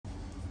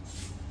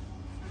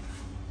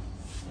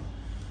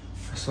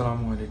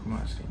আসসালামু আলাইকুম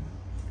আসরিন,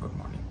 good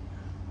morning.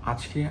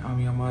 আজকে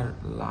আমি আমার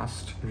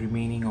লাস্ট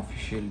রিমেইনিং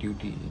অফিসিয়াল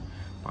ডিউটি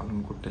পালন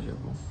করতে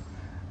যাব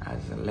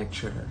as a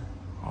lecturer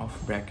of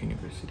BRAC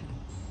university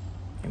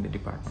in the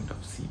department of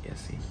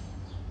CSE.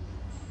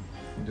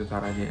 কিন্তু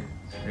তার আগে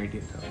রেডি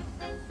হতে হবে।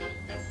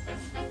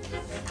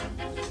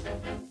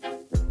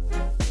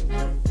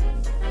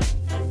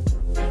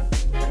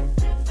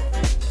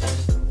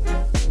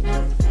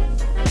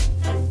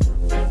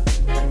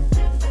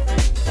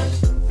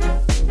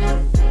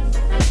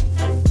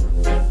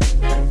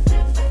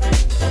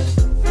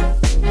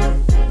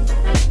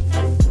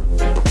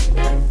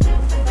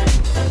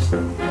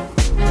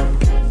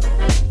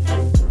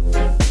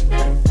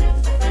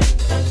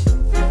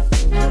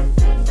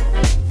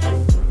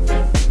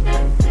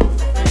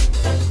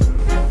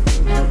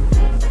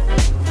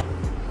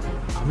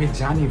 আমি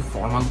জানি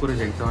ফর্মাল করে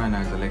যাইতে হয় না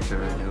অ্যাজ এ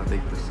লেকচারার, যারা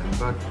দেখতেছেন,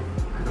 but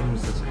I don't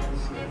miss the chance.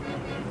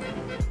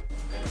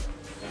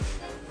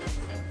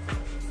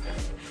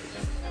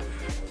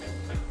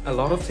 A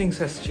lot of things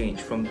has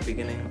changed from the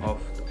beginning of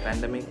the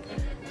pandemic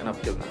and up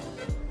till now.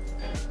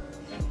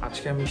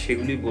 আজকে আমি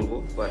সেগুলি বলবো,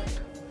 বাট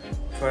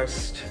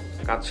ফার্স্ট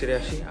কাজ সেরে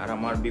আসি আর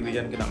আমার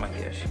বিবিজানকে নামাই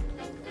দিয়ে আসি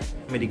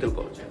মেডিকেল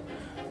কলেজে।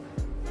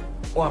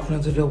 ও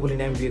আপনাদেরও বলি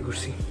না আমি বিয়ে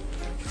করছি।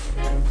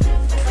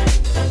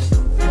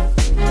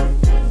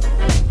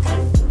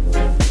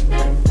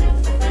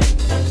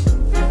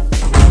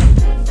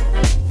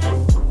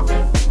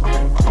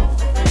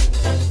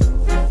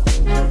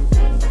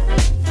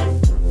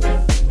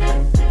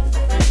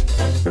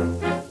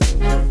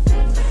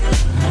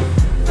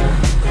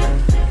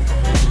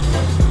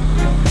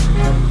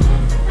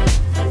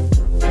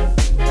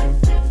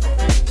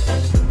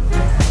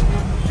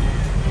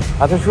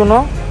 আচ্ছা শুনো,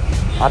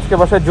 আজকে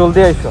বাসায়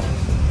জলদি আইসো,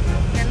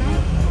 কেন?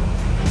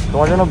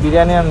 তোমার জন্য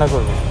বিরিয়ানি রান্না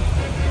করবো।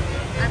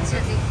 আচ্ছা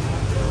দেখি।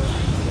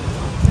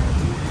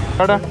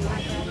 টাটা।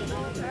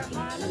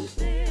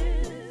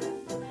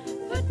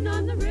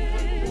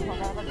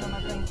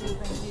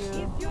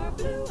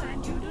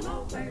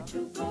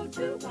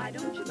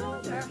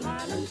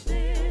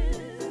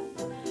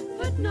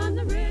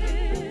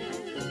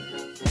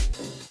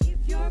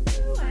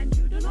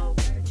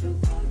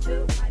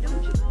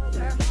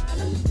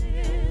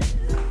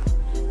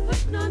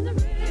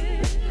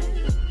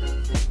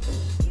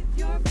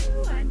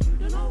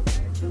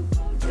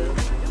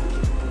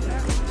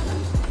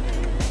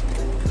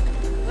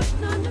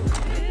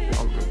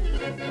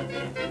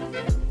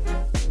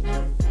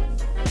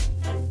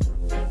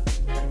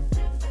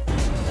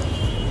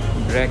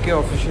 ব্র্যাকে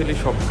অফিসিয়ালি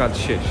সব কাজ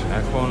শেষ,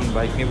 এখন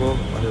বাইক নিব,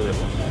 বাড়ি যাব।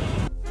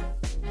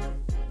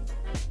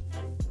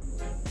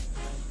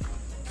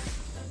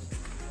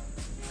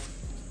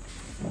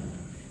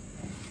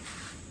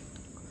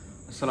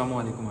 আসসালামু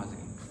আলাইকুম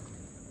হাজিরিন।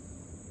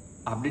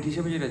 আপডেট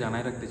হিসেবে যেটা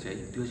জানাই রাখতে চাই,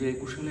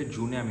 2021 সালের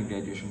জুনে আমি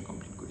গ্র্যাজুয়েশন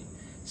কমপ্লিট করি।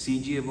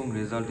 সিজি এবং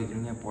রেজাল্ট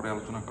এগুলো নিয়ে পরে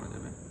আলোচনা করা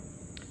যাবে।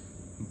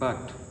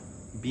 But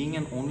being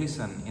an only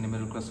San in a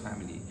middle class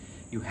family,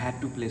 you had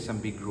to play some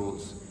big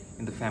Rolle's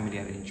in the family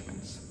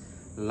arrangements,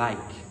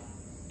 like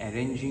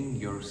arranging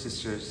your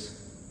sisters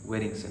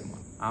wedding ceremony.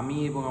 আমি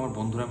এবং আমার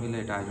বন্ধুরা মিলে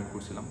এটা আয়োজন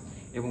করছিলাম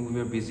এবং we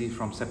are busy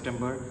from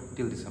September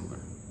till December.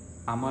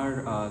 আমার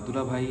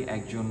দুলাভাই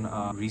একজন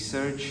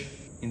রিসার্চ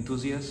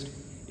এনথুজিয়াস্ট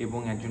এবং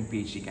একজন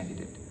পিএইচডি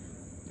ক্যান্ডিডেট।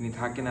 তিনি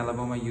থাকেন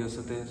অ্যালাবামা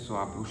ইউএসএতে, সো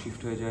আপু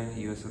শিফট হয়ে যায়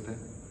ইউএসএতে।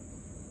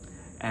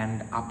 অ্যান্ড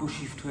আপু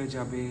শিফট হয়ে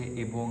যাবে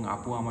এবং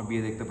আপু আমার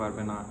বিয়ে দেখতে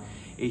পারবে না,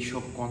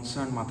 এইসব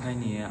কনসার্ন মাথায়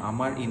নিয়ে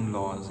আমার ইন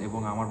লজ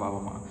এবং আমার বাবা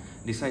মা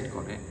ডিসাইড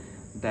করে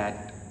দ্যাট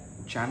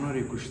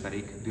জানুয়ারি 21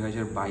 তারিখ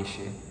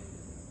 2022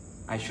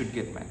 I should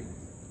get married.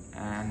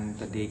 And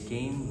the day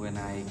came when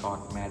I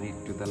got married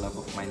to the love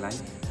of my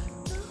life.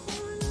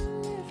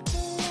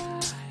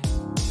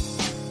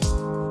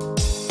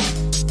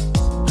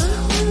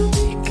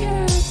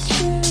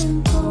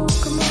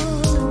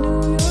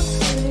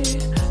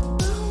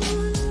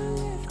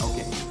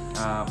 Okay,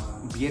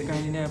 বিয়ের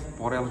কাহিনী নিয়ে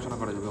পরে আলোচনা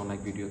করা যাবে অনেক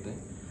ভিডিওতে,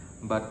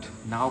 but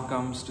now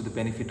comes to the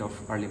benefit of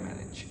early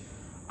marriage.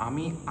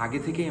 আমি আগে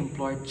থেকে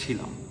এমপ্লয়েড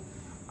ছিলাম,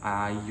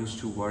 I used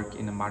to work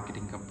in a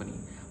marketing company,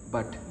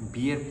 but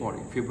বিয়ের পরে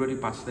ফেব্রুয়ারি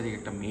 5 তারিখ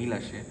একটা মেইল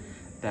আসে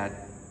that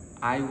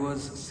I was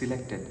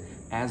selected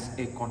as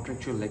a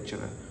contractual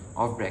lecturer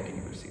of BRAC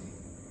university.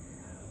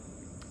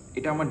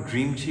 এটা আমার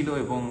ড্রিম ছিল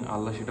এবং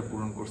আল্লাহ সেটা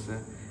পূরণ করছে,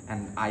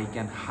 and I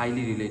can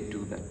highly relate to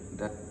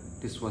that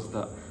this was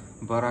the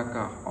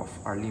Baraka of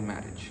early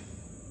marriage.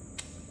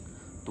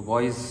 তো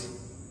বয়েজ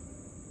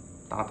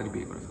তাড়াতাড়ি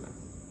বিয়ে করে ফেলেন।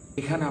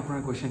 এখানে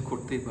আপনারা কোয়েশ্চেন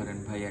করতেই পারেন,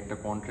 ভাই একটা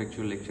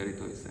কন্ট্রাকচুয়াল লেকচারই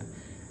তো হয়েছে,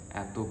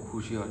 এত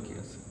খুশি আর কি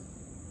আছে?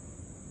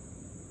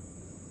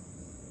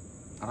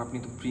 আর আপনি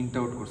তো প্রিন্ট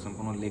আউট করছেন,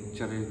 কোনো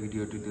লেকচারের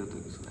ভিডিও টিডিও তো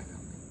কিছু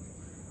দেখান নেই।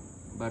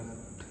 বাট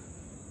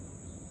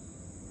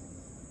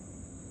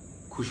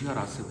খুশি আর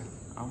আছে ভাই।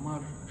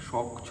 আমার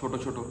শখ ছোট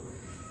ছোট,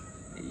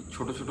 এই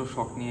ছোট ছোট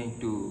শখ নিয়ে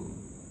একটু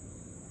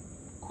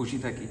খুশি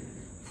থাকি,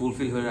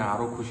 ফুলফিল হয়ে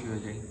আরও খুশি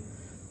হয়ে যাই।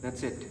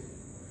 That's it.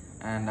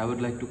 And I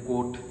would like to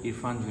coat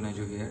Irfan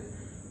জুনাইজো here,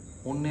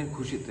 অন্যের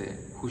খুশিতে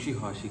খুশি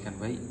হওয়া শিখেন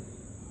ভাই।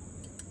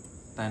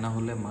 তাই না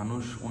হলে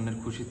মানুষ অন্যের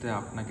খুশিতে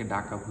আপনাকে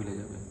ডাকা ভুলে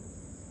যাবে,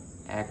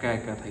 একা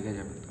একা থেকে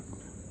যাবে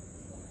তারপরে।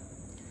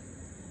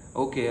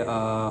 ওকে,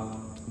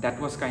 that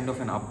was kind of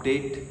an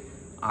update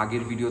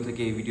আগের ভিডিও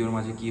থেকে এই ভিডিওর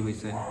মাঝে কী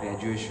হয়েছে,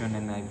 graduation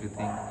and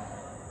everything.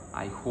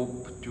 I hope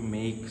to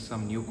make some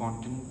new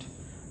content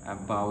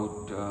about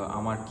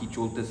আমার কি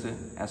চলতেছে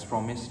অ্যাজ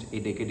প্রমিসড, এই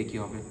ডেকেডে কী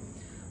হবে।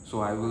 So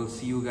I will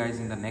see you guys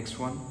in the next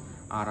one.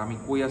 আর আমি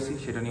কই আসি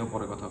সেটা নিয়েও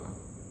পরে কথা হবে।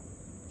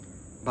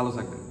 ভালো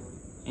থাকবেন,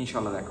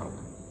 ইনশাল্লাহ দেখা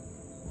হবে।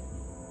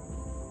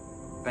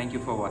 Thank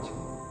you for watching.